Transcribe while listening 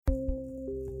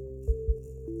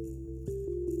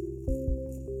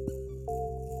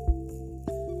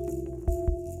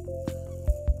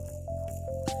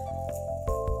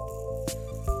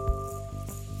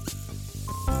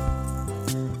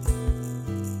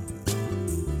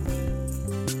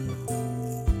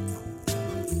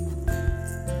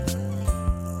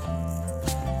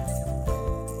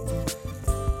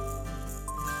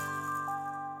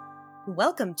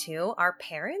Welcome to Our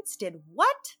Parents Did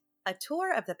What? A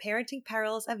tour of the parenting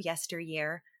perils of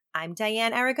yesteryear. I'm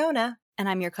Diane Aragona. And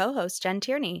I'm your co-host, Jen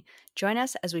Tierney. Join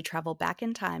us as we travel back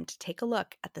in time to take a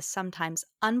look at the sometimes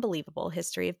unbelievable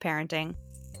history of parenting.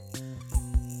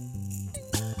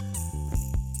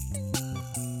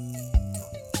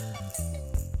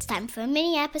 It's time for a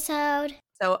mini episode.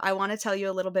 So I want to tell you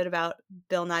a little bit about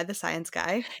Bill Nye the Science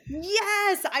Guy.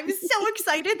 Yes, I'm so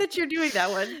excited that you're doing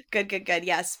that one. Good.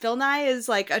 Yes, Bill Nye is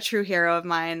like a true hero of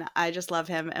mine. I just love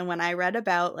him. And when I read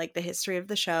about like the history of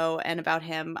the show and about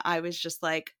him, I was just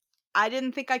like, I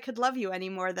didn't think I could love you any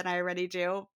more than I already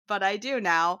do, but I do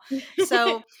now.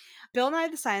 So Bill Nye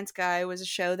the Science Guy was a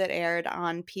show that aired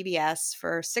on PBS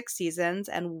for 6 seasons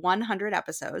and 100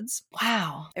 episodes.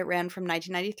 Wow. It ran from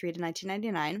 1993 to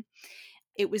 1999.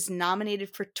 It was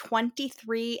nominated for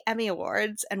 23 Emmy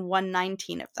Awards and won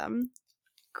 19 of them.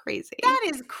 Crazy. That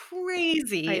is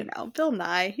crazy. I know. Bill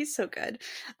Nye, he's so good.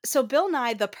 So Bill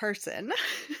Nye the person,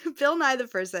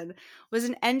 was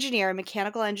an engineer, a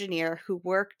mechanical engineer who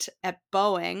worked at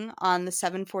Boeing on the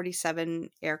 747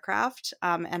 aircraft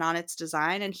and on its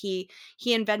design. And he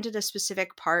invented a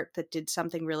specific part that did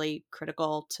something really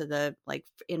critical to the like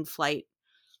in-flight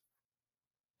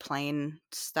plane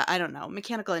stuff. I don't know.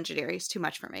 Mechanical engineering is too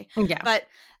much for me. Yeah. But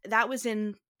that was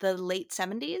in the late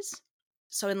 70s.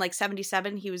 So in like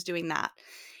 77, he was doing that.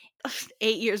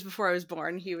 8 years before I was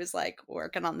born, he was like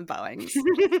working on the Boeings.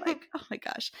 Like, oh my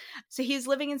gosh. So he was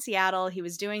living in Seattle. He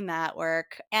was doing that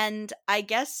work. And I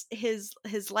guess his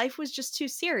life was just too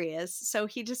serious. So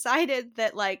he decided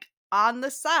that like on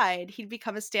the side, he'd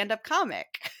become a stand-up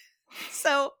comic.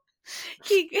 So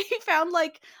he found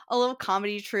like a little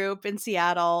comedy troupe in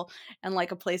Seattle and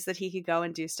like a place that he could go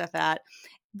and do stuff at.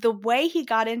 The way he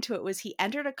got into it was he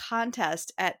entered a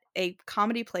contest at a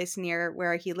comedy place near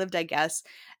where he lived, I guess,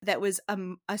 that was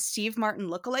a Steve Martin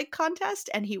lookalike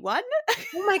contest, and he won.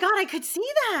 Oh my God, I could see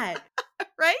that.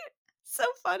 Right? So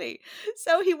funny.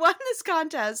 So he won this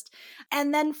contest,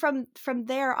 and then from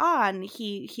there on,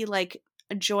 he like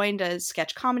joined a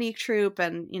sketch comedy troupe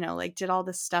and, you know, like did all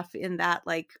this stuff in that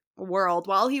like world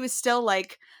while he was still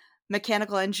like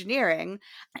mechanical engineering.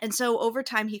 And so over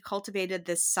time he cultivated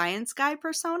this science guy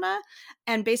persona,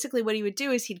 and basically what he would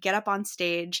do is he'd get up on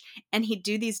stage and he'd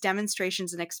do these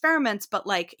demonstrations and experiments, but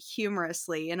like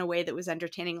humorously in a way that was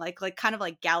entertaining, like kind of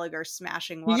like Gallagher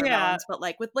smashing watermelons, but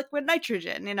like with liquid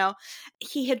nitrogen. You know,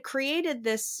 he had created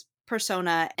this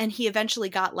persona and he eventually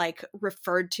got like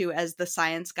referred to as the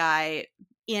science guy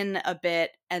in a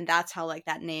bit, and that's how like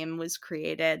that name was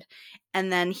created.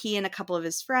 And then he and a couple of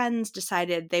his friends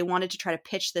decided they wanted to try to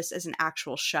pitch this as an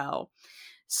actual show.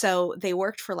 So they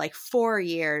worked for like 4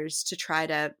 years to try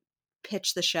to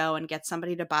pitch the show and get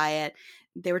somebody to buy it.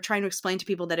 They were trying to explain to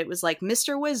people that it was like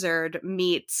Mr. Wizard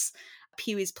meets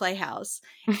Pee-wee's Playhouse.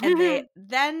 And they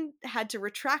then had to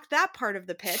retract that part of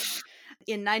the pitch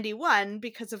in 91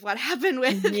 because of what happened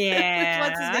with, with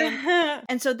what's his name.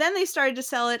 And so then they started to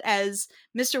sell it as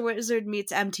Mr. Wizard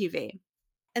meets MTV.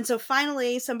 And so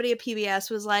finally somebody at PBS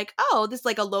was like, oh, this is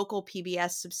like a local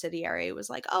PBS subsidiary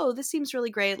was like, oh, this seems really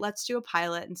great. Let's do a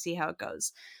pilot and see how it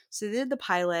goes. So they did the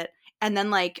pilot, and then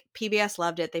like PBS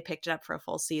loved it. They picked it up for a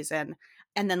full season.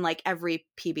 And then like every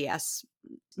PBS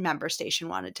member station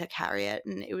wanted to carry it.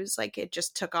 And it was like, it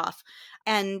just took off.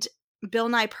 And Bill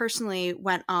Nye personally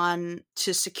went on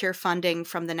to secure funding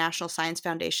from the National Science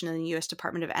Foundation and the U.S.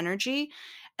 Department of Energy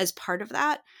as part of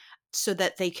that, so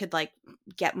that they could like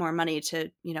get more money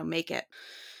to, you know, make it.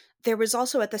 There was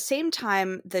also at the same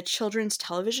time, the Children's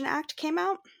Television Act came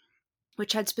out,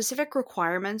 which had specific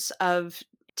requirements of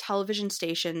television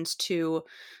stations to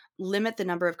limit the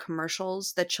number of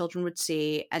commercials that children would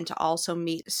see and to also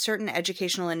meet certain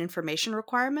educational and information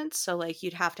requirements. So like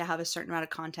you'd have to have a certain amount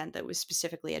of content that was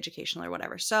specifically educational or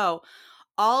whatever. So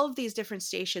all of these different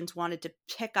stations wanted to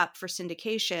pick up for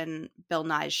syndication Bill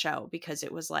Nye's show because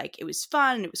it was like, it was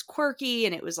fun and it was quirky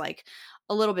and it was like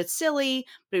a little bit silly,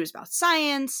 but it was about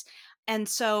science. And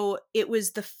so it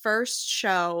was the first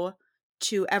show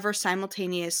to ever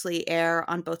simultaneously air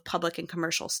on both public and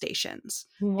commercial stations.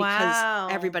 Wow.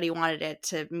 Because everybody wanted it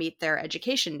to meet their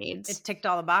education needs. It ticked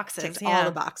all the boxes. All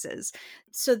the boxes.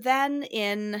 So then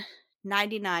in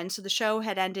 99, so the show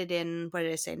had ended in, what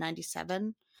did I say,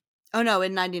 97? Oh no,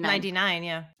 in 99. 99,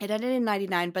 yeah. It ended in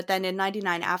 99, but then in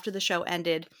 99, after the show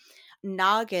ended,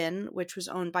 Noggin, which was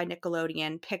owned by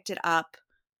Nickelodeon, picked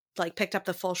up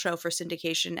the full show for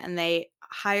syndication, and they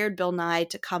hired Bill Nye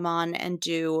to come on and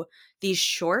do these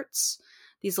shorts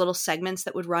these little segments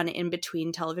that would run in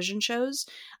between television shows.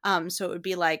 So it would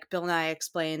be like Bill Nye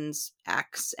Explains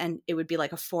X, and it would be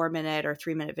like a 4-minute or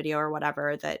 3-minute video or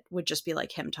whatever that would just be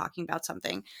like him talking about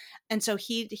something. And so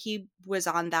he was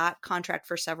on that contract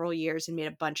for several years and made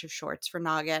a bunch of shorts for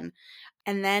Noggin.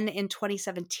 And then in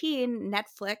 2017,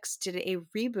 Netflix did a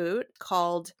reboot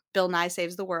called Bill Nye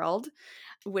Saves the World,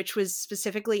 which was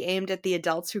specifically aimed at the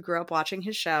adults who grew up watching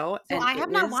his show. So and I have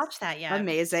not watched that yet.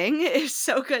 Amazing. It was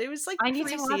so good. It was like I need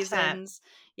 3 to watch seasons.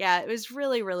 Yeah, it was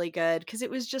really, really good because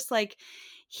it was just like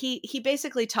he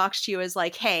basically talks to you as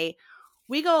like, hey,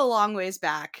 we go a long ways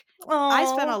back. I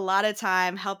spent a lot of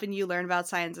time helping you learn about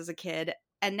science as a kid.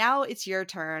 And now it's your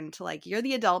turn to like, you're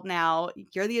the adult now.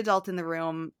 You're the adult in the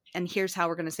room. And here's how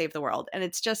we're going to save the world. And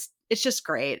it's just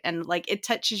great. And like, it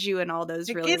touches you in all those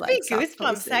It really gives like me soft goosebumps.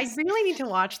 places. I really need to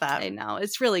watch that. I know.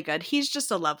 It's really good. He's just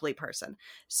a lovely person.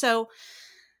 So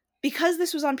because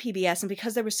this was on PBS and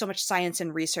because there was so much science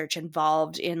and research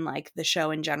involved in like the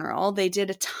show in general, they did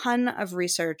a ton of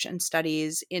research and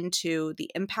studies into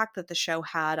the impact that the show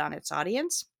had on its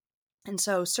audience. And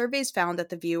so surveys found that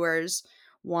the viewers,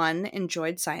 1,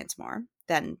 enjoyed science more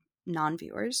than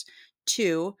non-viewers,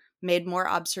 2, made more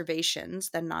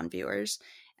observations than non-viewers,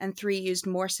 and 3, used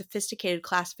more sophisticated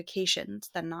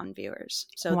classifications than non-viewers.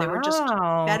 So they were just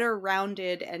better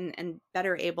rounded and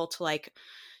better able to like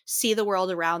see the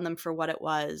world around them for what it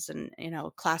was and, you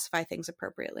know, classify things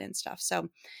appropriately and stuff. So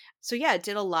yeah, it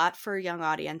did a lot for young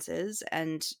audiences.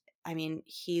 And I mean,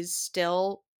 he's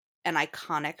still an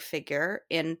iconic figure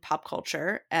in pop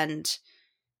culture. And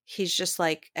he's just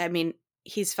like, I mean,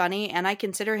 he's funny. And I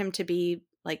consider him to be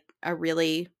like a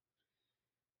really,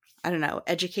 I don't know,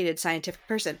 educated scientific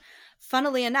person.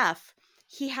 Funnily enough,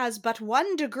 he has but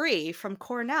 1 degree from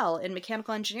Cornell in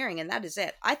mechanical engineering, and that is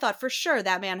it. I thought for sure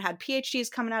that man had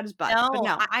PhDs coming out his butt. But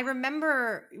no. I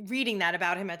remember reading that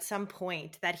about him at some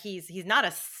point, that he's not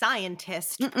a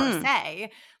scientist per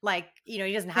se. Like, you know,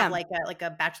 he doesn't have like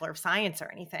a Bachelor of Science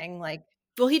or anything. Like,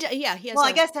 well, he has. Well,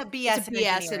 I guess a BS, it's a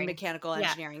BS in mechanical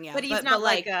engineering. Yeah, but he's not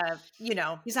like a, you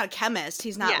know, he's not a chemist.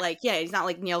 He's not he's not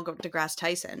like Neil deGrasse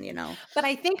Tyson. You know, but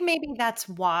I think maybe that's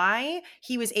why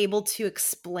he was able to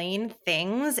explain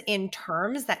things in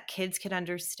terms that kids could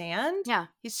understand. Yeah,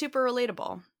 he's super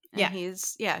relatable. And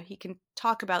he can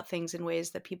talk about things in ways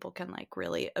that people can like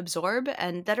really absorb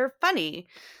and that are funny.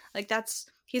 Like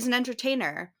he's an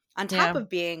entertainer on top of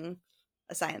being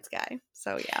a science guy.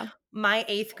 So yeah. My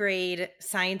 8th grade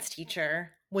science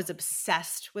teacher was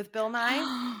obsessed with Bill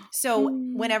Nye. So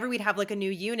whenever we'd have like a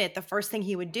new unit, the first thing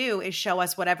he would do is show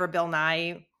us whatever Bill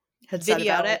Nye had video said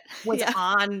about it was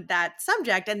on that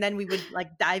subject. And then we would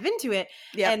like dive into it.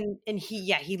 Yep. And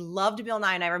he loved Bill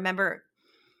Nye. And I remember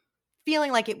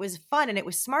feeling like it was fun and it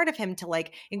was smart of him to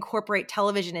like incorporate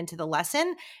television into the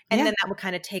lesson. And then that would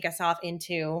kind of take us off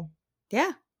into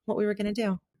what we were going to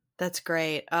do. That's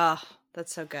great. Oh,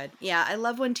 that's so good. Yeah, I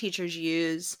love when teachers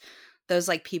use those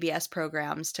like PBS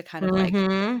programs to kind of like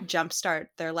jumpstart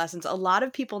their lessons. A lot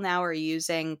of people now are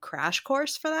using Crash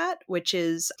Course for that, which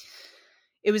is,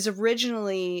 it was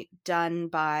originally done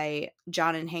by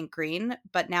John and Hank Green,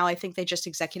 but now I think they just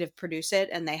executive produce it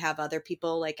and they have other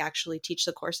people like actually teach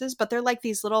the courses. But they're like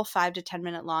these little 5 to 10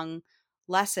 minute long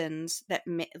lessons that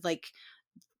like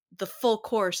the full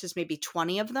course is maybe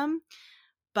 20 of them.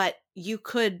 But you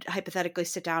could hypothetically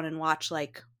sit down and watch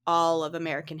like all of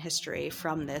American history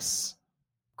from this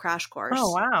crash course.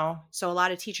 Oh, wow. So a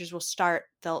lot of teachers will start,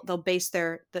 they'll base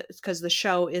because the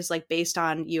show is like based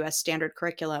on US standard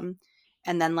curriculum.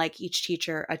 And then like a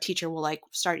teacher will like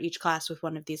start each class with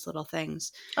one of these little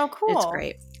things. Oh, cool. It's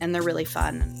great. And they're really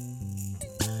fun.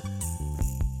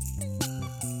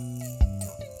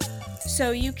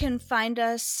 So you can find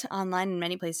us online in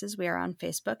many places. We are on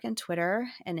Facebook and Twitter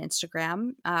and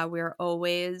Instagram. We're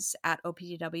always at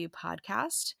OPDW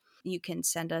Podcast. You can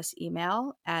send us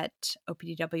email at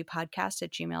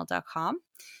opdwpodcast@gmail.com.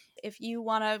 If you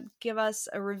want to give us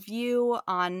a review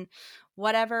on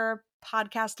whatever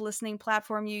podcast listening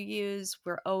platform you use,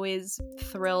 we're always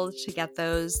thrilled to get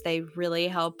those. They really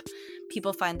help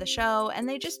people find the show, and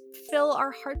they just fill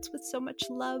our hearts with so much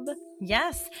love.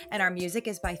 Yes, and our music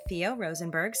is by Theo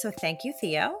Rosenberg, so thank you,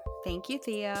 Theo. Thank you,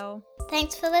 Theo.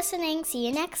 Thanks for listening. See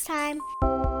you next time.